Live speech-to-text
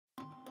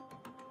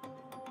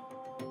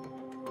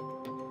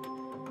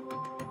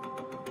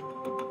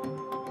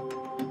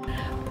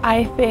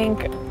I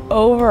think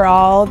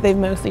overall they've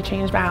mostly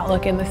changed my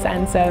outlook in the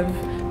sense of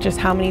just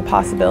how many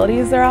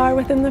possibilities there are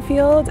within the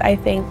field. I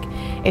think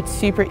it's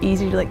super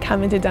easy to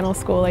come into dental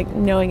school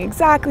knowing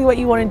exactly what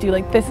you want to do.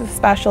 This is a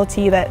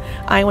specialty that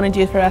I want to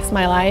do for the rest of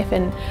my life,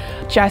 and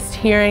just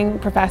hearing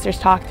professors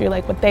talk through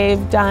what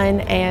they've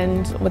done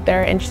and what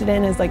they're interested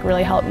in has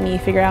really helped me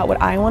figure out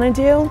what I want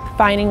to do.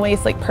 Finding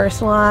ways to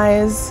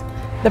personalize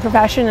the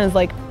profession is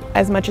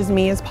as much as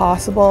me as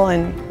possible,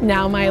 and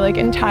now my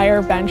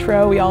entire bench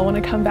row, we all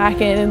want to come back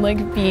in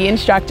and be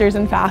instructors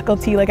and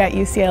faculty at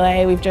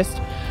UCLA. We've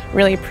just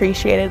really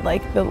appreciated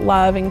the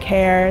love and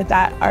care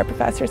that our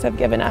professors have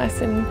given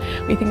us, and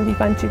we think it'd be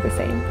fun to do the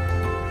same.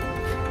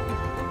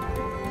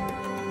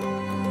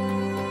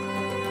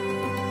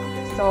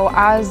 So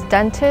as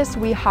dentists,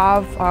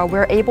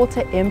 we're able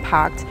to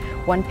impact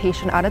one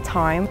patient at a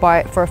time,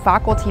 but for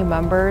faculty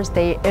members,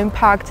 they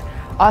impact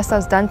us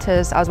as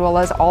dentists as well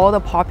as all the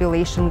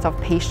populations of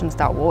patients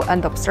that we'll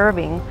end up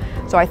serving.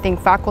 So I think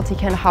faculty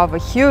can have a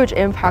huge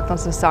impact on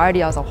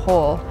society as a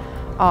whole.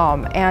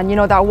 And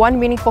that one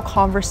meaningful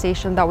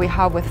conversation that we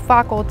have with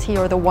faculty,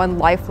 or the one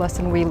life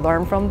lesson we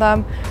learn from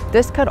them,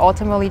 this could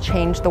ultimately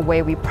change the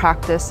way we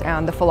practice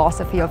and the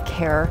philosophy of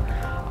care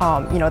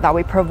that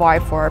we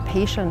provide for our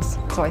patients.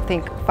 So I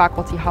think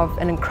faculty have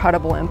an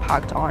incredible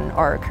impact on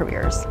our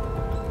careers.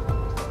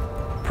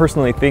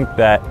 Personally think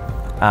that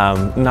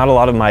not a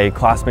lot of my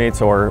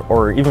classmates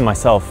or even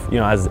myself,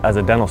 as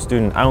a dental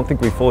student, I don't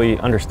think we fully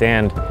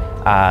understand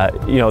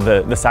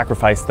the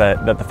sacrifice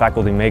that the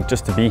faculty make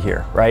just to be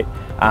here, right?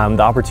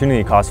 The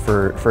opportunity cost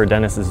for a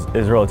dentist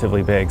is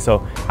relatively big.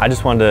 So I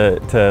just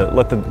wanted to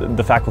let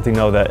the faculty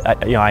know that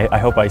I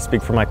hope I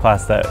speak for my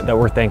class that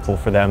we're thankful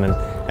for them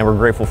and we're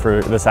grateful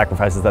for the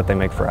sacrifices that they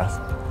make for us.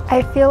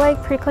 I feel like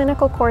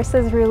preclinical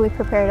courses really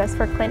prepared us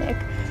for clinic.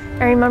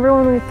 I remember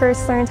when we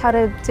first learned how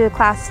to do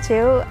class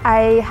 2,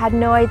 I had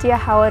no idea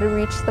how I would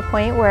reach the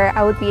point where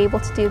I would be able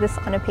to do this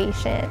on a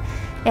patient.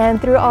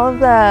 And through all of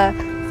the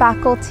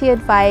faculty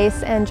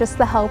advice and just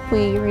the help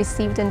we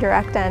received in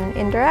direct and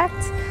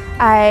indirect,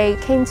 I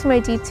came to my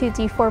D2,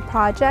 D4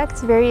 project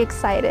very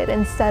excited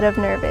instead of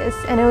nervous,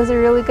 and it was a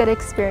really good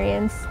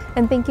experience.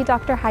 And thank you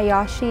Dr.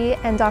 Hayashi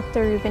and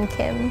Dr. Ruben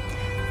Kim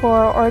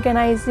for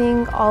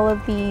organizing all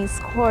of these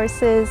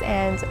courses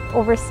and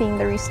overseeing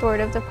the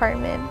restorative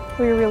department.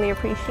 We really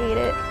appreciate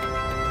it.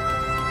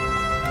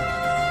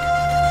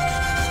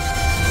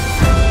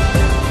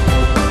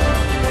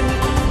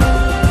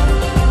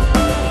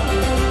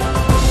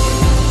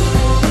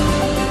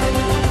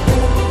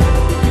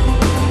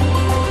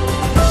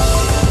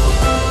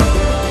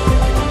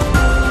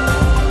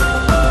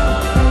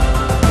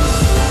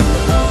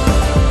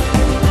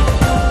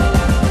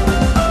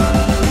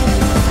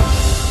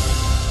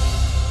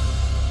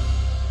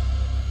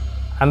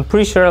 I'm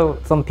pretty sure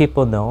some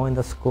people know in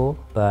the school,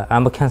 but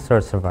I'm a cancer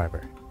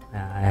survivor.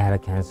 I had a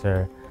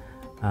cancer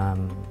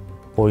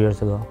 4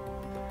 years ago.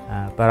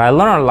 But I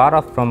learned a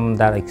lot from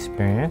that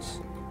experience.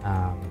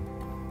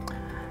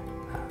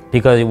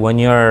 Because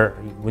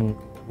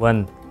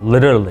when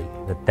literally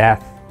the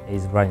death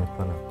is right in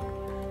front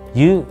of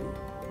you,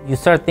 you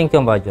start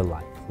thinking about your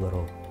life a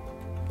little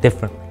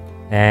differently.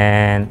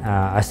 And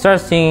I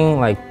start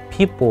seeing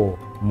people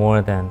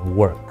more than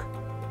work.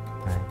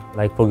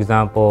 Right? For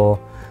example,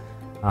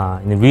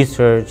 in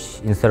research,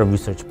 instead of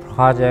research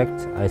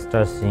projects, I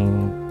start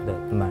seeing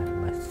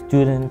my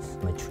students,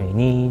 my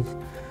trainees.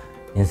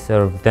 Instead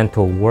of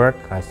dental work,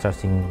 I start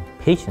seeing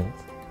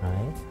patients,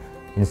 right?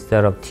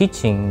 Instead of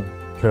teaching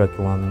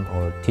curriculum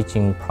or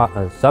teaching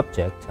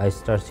subjects, I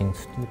start seeing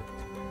students.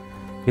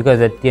 Because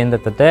at the end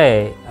of the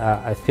day,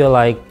 I feel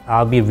like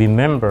I'll be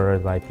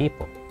remembered by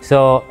people.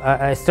 So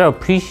I start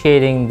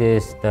appreciating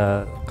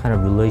the kind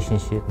of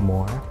relationship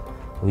more,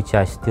 which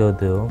I still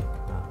do.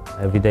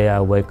 Every day I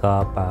wake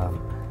up,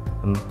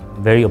 I'm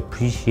very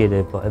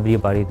appreciative of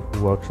everybody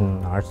who works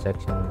in our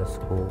section of the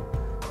school.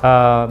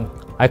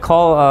 I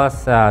call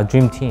us a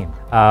dream team.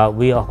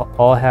 We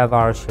all have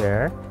our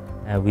share,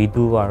 and we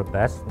do our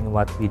best in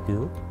what we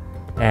do.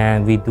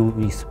 And we do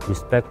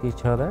respect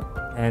each other,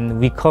 and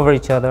we cover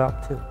each other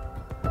up too.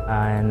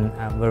 And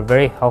we're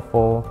very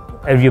helpful.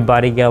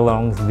 Everybody gets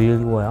along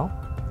really well.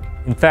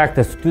 In fact,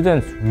 the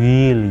students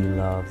really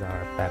love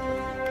our faculty.